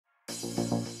Do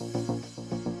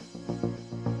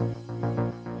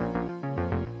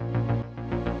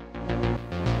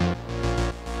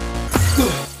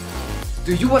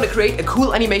you want to create a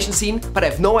cool animation scene but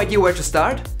have no idea where to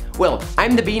start? Well,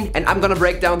 I'm the Bean and I'm gonna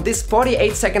break down this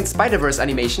 48-second Spider-Verse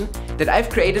animation that I've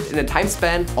created in a time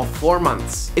span of 4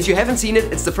 months. If you haven't seen it,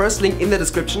 it's the first link in the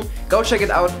description. Go check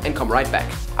it out and come right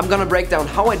back. I'm gonna break down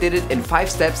how I did it in 5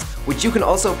 steps, which you can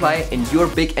also apply in your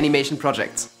big animation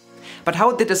projects. But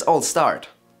how did this all start?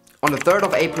 On the 3rd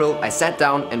of April, I sat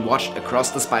down and watched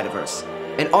Across the Spider-Verse.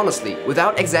 And honestly,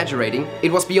 without exaggerating,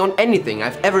 it was beyond anything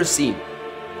I've ever seen.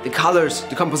 The colors,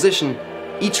 the composition,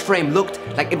 each frame looked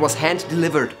like it was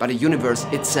hand-delivered by the universe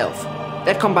itself.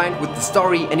 That combined with the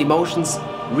story and emotions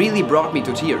really brought me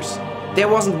to tears. There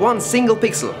wasn't one single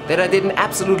pixel that I didn't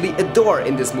absolutely adore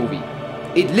in this movie.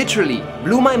 It literally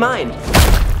blew my mind.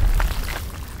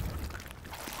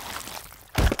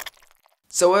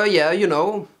 So yeah, you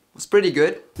know, it was pretty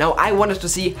good. Now I wanted to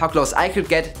see how close I could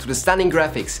get to the stunning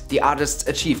graphics the artists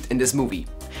achieved in this movie.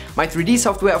 My 3D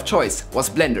software of choice was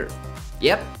Blender.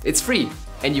 Yep, it's free,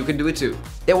 and you can do it too.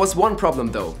 There was one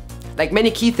problem though. Like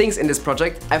many key things in this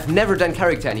project, I've never done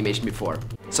character animation before.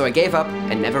 So I gave up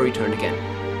and never returned again.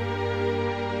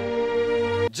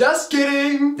 Just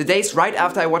kidding! The days right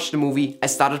after I watched the movie, I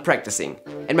started practicing.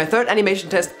 And my third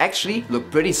animation test actually looked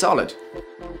pretty solid.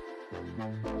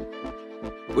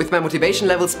 With my motivation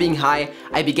levels being high,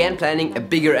 I began planning a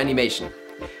bigger animation.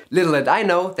 Little did I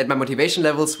know that my motivation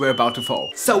levels were about to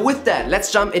fall. So with that,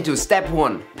 let's jump into step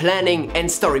 1, planning and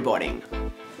storyboarding.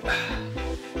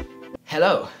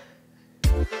 Hello.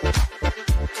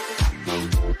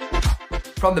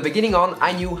 From the beginning on,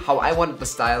 I knew how I wanted the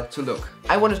style to look.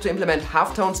 I wanted to implement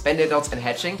halftones, bandit dots and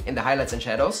hatching in the highlights and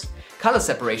shadows, color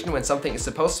separation when something is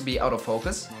supposed to be out of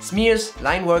focus, smears,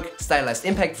 line work, stylized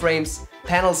impact frames,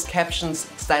 panels,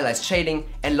 captions, stylized shading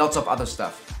and lots of other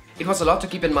stuff. It was a lot to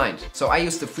keep in mind, so I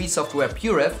used the free software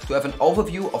PureRef to have an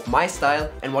overview of my style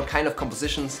and what kind of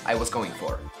compositions I was going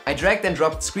for. I dragged and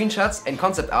dropped screenshots and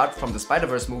concept art from the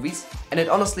Spider-Verse movies, and it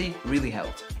honestly really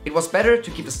helped. It was better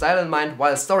to keep the style in mind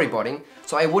while storyboarding,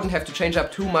 so I wouldn't have to change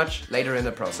up too much later in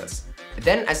the process.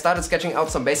 Then I started sketching out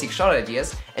some basic shot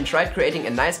ideas and tried creating a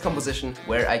nice composition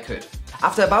where I could.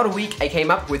 After about a week I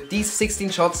came up with these 16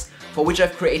 shots for which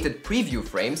I've created preview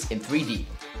frames in 3D.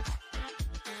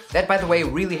 That, by the way,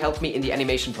 really helped me in the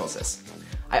animation process.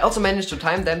 I also managed to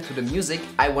time them to the music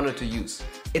I wanted to use.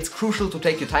 It's crucial to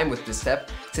take your time with this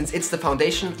step, since it's the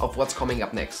foundation of what's coming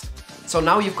up next. So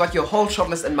now you've got your whole shot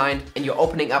list in mind and you're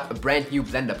opening up a brand new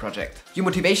Blender project. Your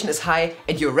motivation is high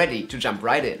and you're ready to jump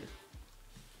right in.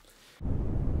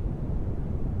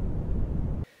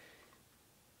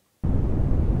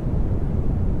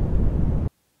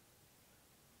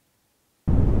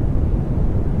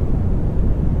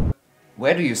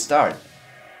 Where do you start?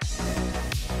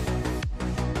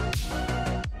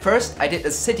 First, I did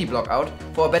a city block out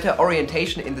for a better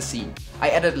orientation in the scene. I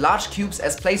added large cubes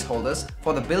as placeholders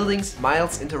for the buildings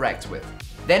Miles interacts with.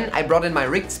 Then I brought in my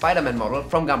rigged Spider-Man model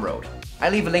from Gumroad.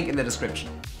 I'll leave a link in the description.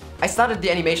 I started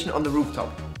the animation on the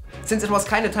rooftop. Since it was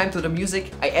kinda time to the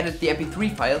music, I added the MP3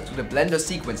 file to the Blender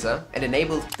sequencer and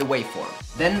enabled the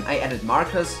waveform. Then I added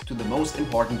markers to the most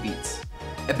important beats.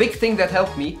 A big thing that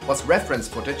helped me was reference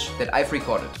footage that I've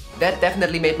recorded. That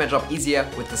definitely made my job easier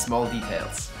with the small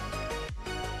details.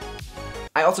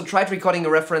 I also tried recording a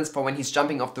reference for when he's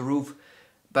jumping off the roof,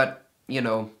 but, you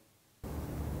know.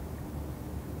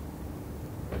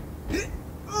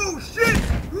 Oh shit!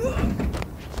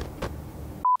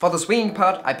 For the swinging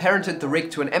part, I parented the rig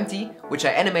to an empty, which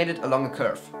I animated along a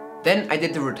curve. Then I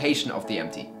did the rotation of the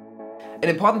empty. An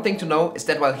important thing to know is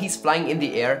that while he's flying in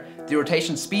the air, the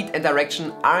rotation speed and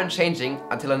direction aren't changing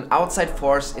until an outside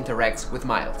force interacts with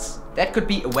Miles. That could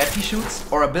be a web he shoots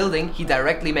or a building he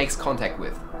directly makes contact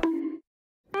with.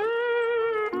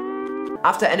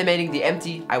 After animating the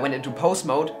empty, I went into pose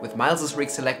mode with Miles'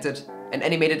 rig selected and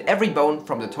animated every bone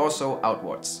from the torso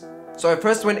outwards. So I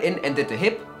first went in and did the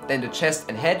hip, then the chest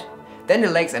and head, then the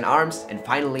legs and arms, and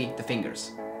finally the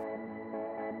fingers.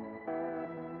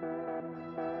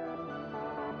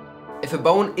 If a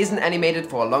bone isn't animated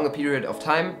for a longer period of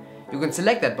time, you can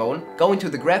select that bone, go into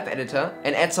the graph editor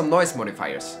and add some noise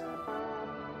modifiers.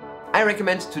 I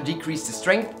recommend to decrease the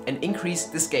strength and increase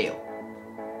the scale.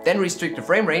 Then restrict the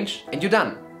frame range and you're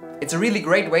done. It's a really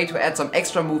great way to add some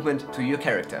extra movement to your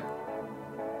character.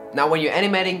 Now when you're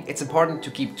animating, it's important to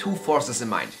keep 2 forces in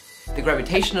mind. The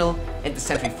gravitational and the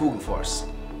centrifugal force.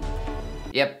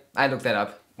 Yep, I looked that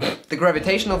up. The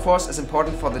gravitational force is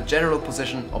important for the general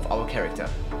position of our character.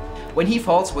 When he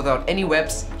falls without any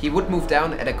webs, he would move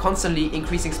down at a constantly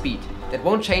increasing speed that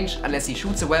won't change unless he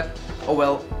shoots a web, or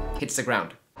well, hits the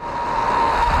ground.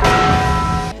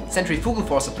 Centrifugal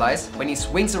force applies when he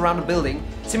swings around a building,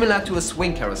 similar to a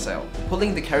swing carousel,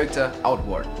 pulling the character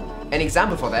outward. An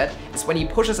example for that is when he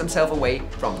pushes himself away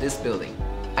from this building.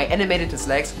 I animated his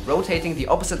legs rotating the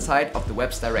opposite side of the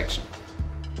web's direction.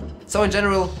 So in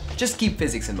general, just keep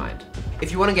physics in mind.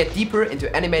 If you want to get deeper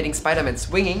into animating Spider-Man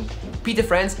swinging, Peter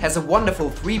France has a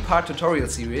wonderful 3-part tutorial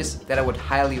series that I would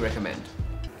highly recommend.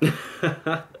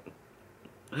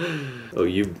 Oh,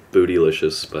 you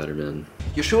bootylicious Spider-Man.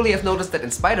 You surely have noticed that in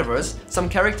Spider-Verse, some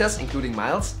characters, including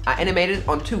Miles, are animated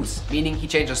on twos, meaning he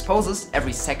changes poses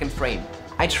every second frame.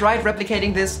 I tried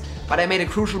replicating this, but I made a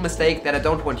crucial mistake that I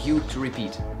don't want you to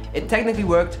repeat. It technically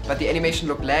worked, but the animation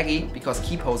looked laggy because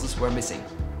key poses were missing.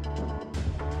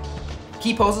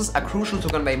 Key poses are crucial to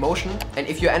convey motion, and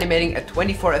if you're animating at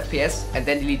 24 FPS and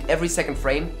then delete every second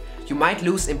frame, you might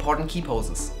lose important key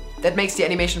poses. That makes the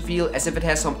animation feel as if it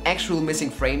has some actual missing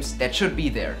frames that should be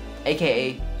there,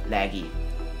 aka laggy.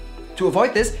 To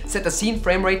avoid this, set the scene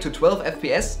frame rate to 12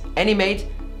 FPS, animate,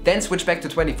 then switch back to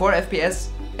 24 FPS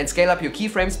and scale up your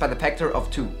keyframes by the factor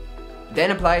of 2. Then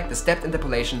apply the stepped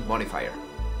interpolation modifier.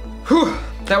 Whew,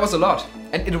 that was a lot,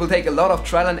 and it will take a lot of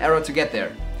trial and error to get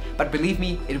there. But believe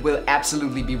me, it will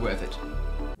absolutely be worth it.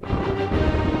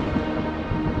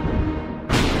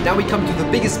 Now we come to the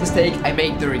biggest mistake I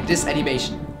made during this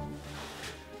animation.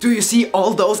 Do you see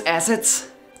all those assets?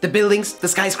 The buildings, the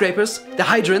skyscrapers, the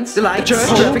hydrants, the lights, the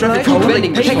church, traffic cone,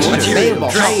 vending machines,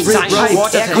 mailbox,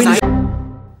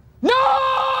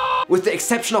 No! With the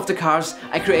exception of the cars,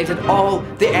 I created all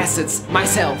the assets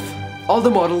myself. All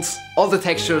the models, all the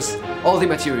textures, all the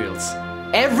materials.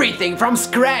 Everything from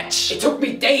scratch! It took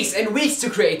me days and weeks to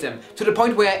create them, to the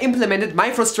point where I implemented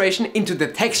my frustration into the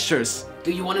textures.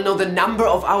 Do you want to know the number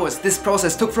of hours this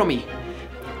process took from me?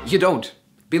 You don't.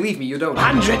 Believe me, you don't.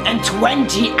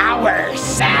 120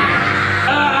 hours!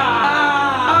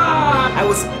 I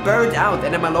was burned out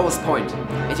and at my lowest point.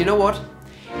 And you know what?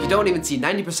 You don't even see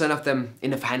 90% of them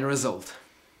in the final result.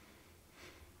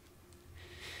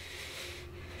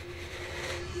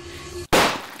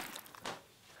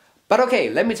 But okay,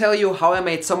 let me tell you how I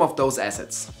made some of those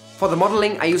assets. For the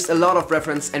modeling, I used a lot of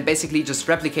reference and basically just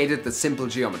replicated the simple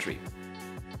geometry.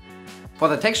 For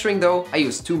the texturing though, I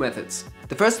used 2 methods.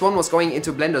 The first one was going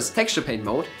into Blender's texture paint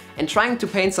mode and trying to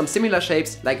paint some similar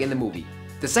shapes like in the movie.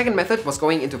 The second method was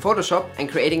going into Photoshop and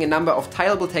creating a number of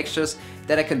tileable textures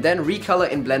that I can then recolor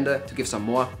in Blender to give some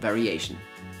more variation.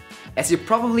 As you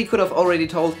probably could have already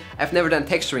told, I've never done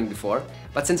texturing before,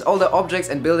 but since all the objects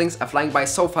and buildings are flying by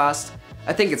so fast,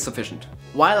 I think it's sufficient.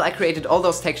 While I created all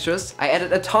those textures, I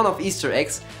added a ton of Easter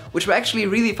eggs, which were actually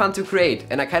really fun to create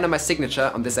and are kind of my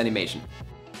signature on this animation.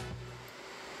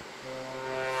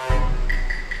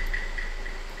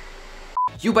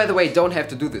 You, by the way, don't have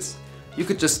to do this. You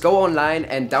could just go online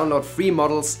and download free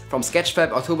models from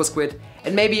Sketchfab or TurboSquid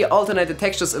and maybe alternate the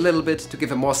textures a little bit to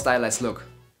give a more stylized look.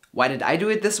 Why did I do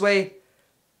it this way?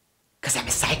 'Cause I'm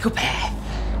a psychopath.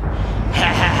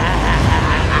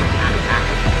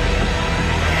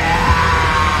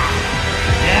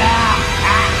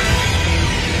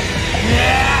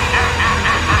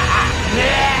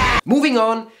 Moving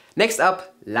on, next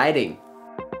up, lighting.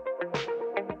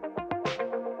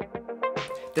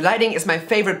 The lighting is my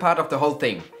favorite part of the whole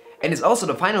thing, and is also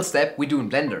the final step we do in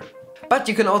Blender. But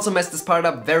you can also mess this part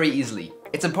up very easily.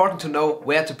 It's important to know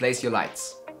where to place your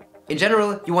lights. In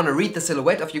general, you want to read the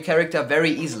silhouette of your character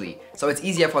very easily, so it's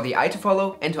easier for the eye to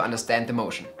follow and to understand the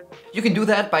motion. You can do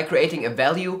that by creating a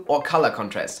value or color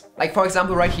contrast, like for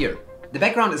example right here. The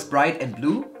background is bright and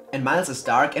blue, and Miles is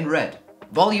dark and red.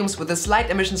 Volumes with a slight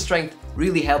emission strength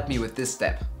really help me with this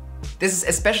step. This is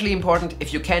especially important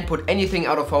if you can't put anything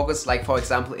out of focus, like for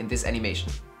example in this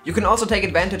animation. You can also take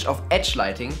advantage of edge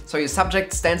lighting, so your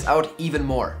subject stands out even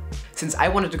more. Since I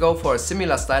wanted to go for a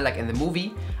similar style like in the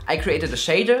movie, I created a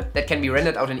shader that can be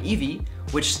rendered out in Eevee,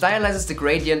 which stylizes the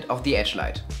gradient of the edge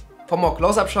light. For more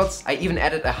close-up shots, I even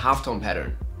added a halftone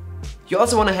pattern. You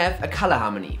also want to have a color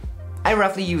harmony. I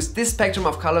roughly use this spectrum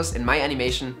of colors in my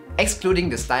animation, excluding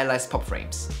the stylized pop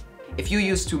frames. If you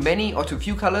use too many or too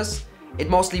few colors, it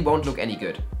mostly won't look any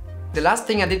good. The last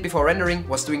thing I did before rendering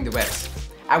was doing the webs.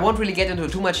 I won't really get into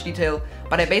too much detail,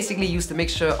 but I basically used a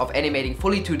mixture of animating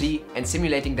fully 2D and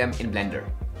simulating them in Blender.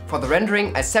 For the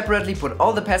rendering, I separately put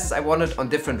all the passes I wanted on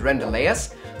different render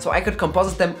layers, so I could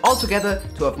composite them all together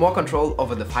to have more control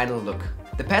over the final look.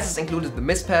 The passes included the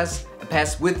mist pass, a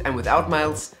pass with and without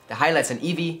Miles, the highlights and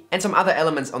Eevee, and some other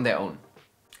elements on their own.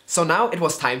 So now it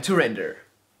was time to render.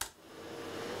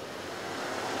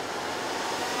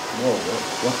 Whoa,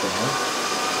 what the hell?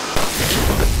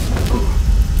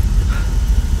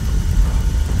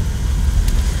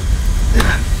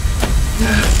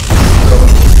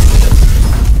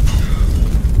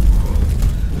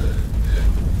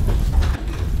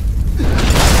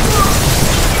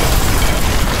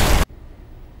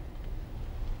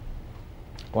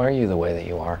 Why are you the way that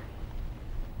you are?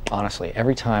 Honestly,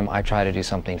 every time I try to do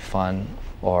something fun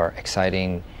or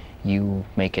exciting, you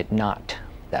make it not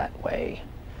that way.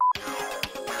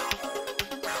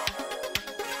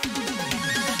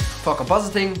 For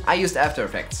compositing, I used After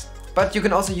Effects, but you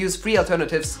can also use free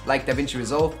alternatives like DaVinci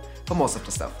Resolve for most of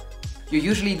the stuff. You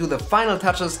usually do the final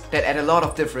touches that add a lot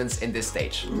of difference in this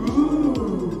stage.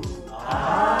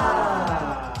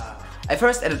 I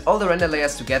first added all the render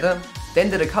layers together, then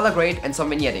did a color grade and some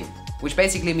vignetting, which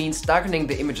basically means darkening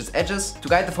the image's edges to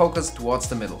guide the focus towards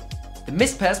the middle. The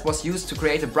mist pass was used to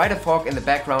create a brighter fog in the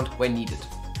background when needed.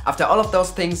 After all of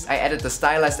those things, I added the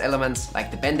stylized elements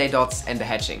like the bend-aid dots and the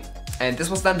hatching. And this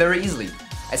was done very easily.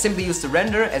 I simply used the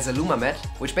render as a luma matte,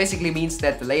 which basically means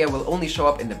that the layer will only show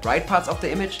up in the bright parts of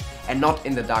the image and not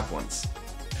in the dark ones.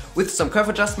 With some curve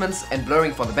adjustments and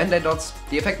blurring for the bend-aid dots,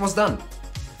 the effect was done.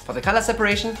 For the color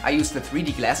separation, I used the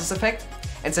 3D glasses effect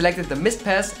and selected the mist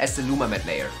pass as the luma matte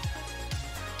layer.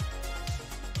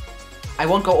 I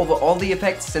won't go over all the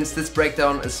effects since this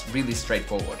breakdown is really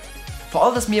straightforward. For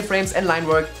all the smear frames and line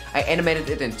work, I animated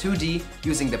it in 2D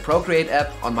using the Procreate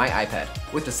app on my iPad.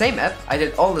 With the same app, I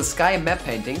did all the sky map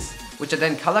paintings, which I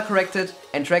then color corrected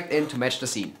and tracked in to match the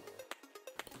scene.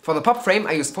 For the pop frame,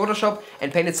 I used Photoshop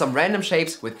and painted some random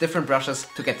shapes with different brushes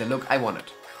to get the look I wanted.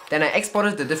 Then I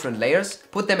exported the different layers,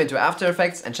 put them into After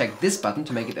Effects and checked this button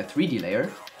to make it a 3D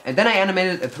layer. And then I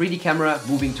animated a 3D camera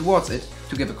moving towards it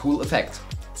to give a cool effect.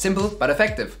 Simple but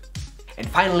effective. And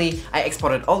finally, I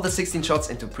exported all the 16 shots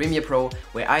into Premiere Pro,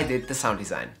 where I did the sound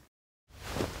design.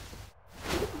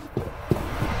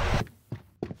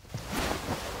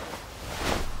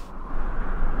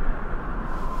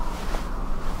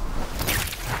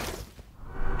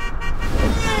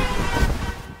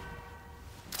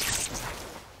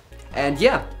 And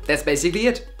yeah, that's basically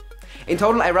it. In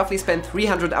total, I roughly spent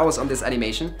 300 hours on this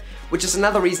animation, which is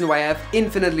another reason why I have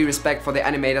infinitely respect for the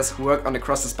animators who work on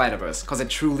Across the Spider-Verse, cause it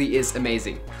truly is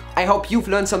amazing. I hope you've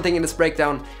learned something in this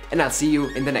breakdown, and I'll see you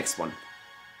in the next one.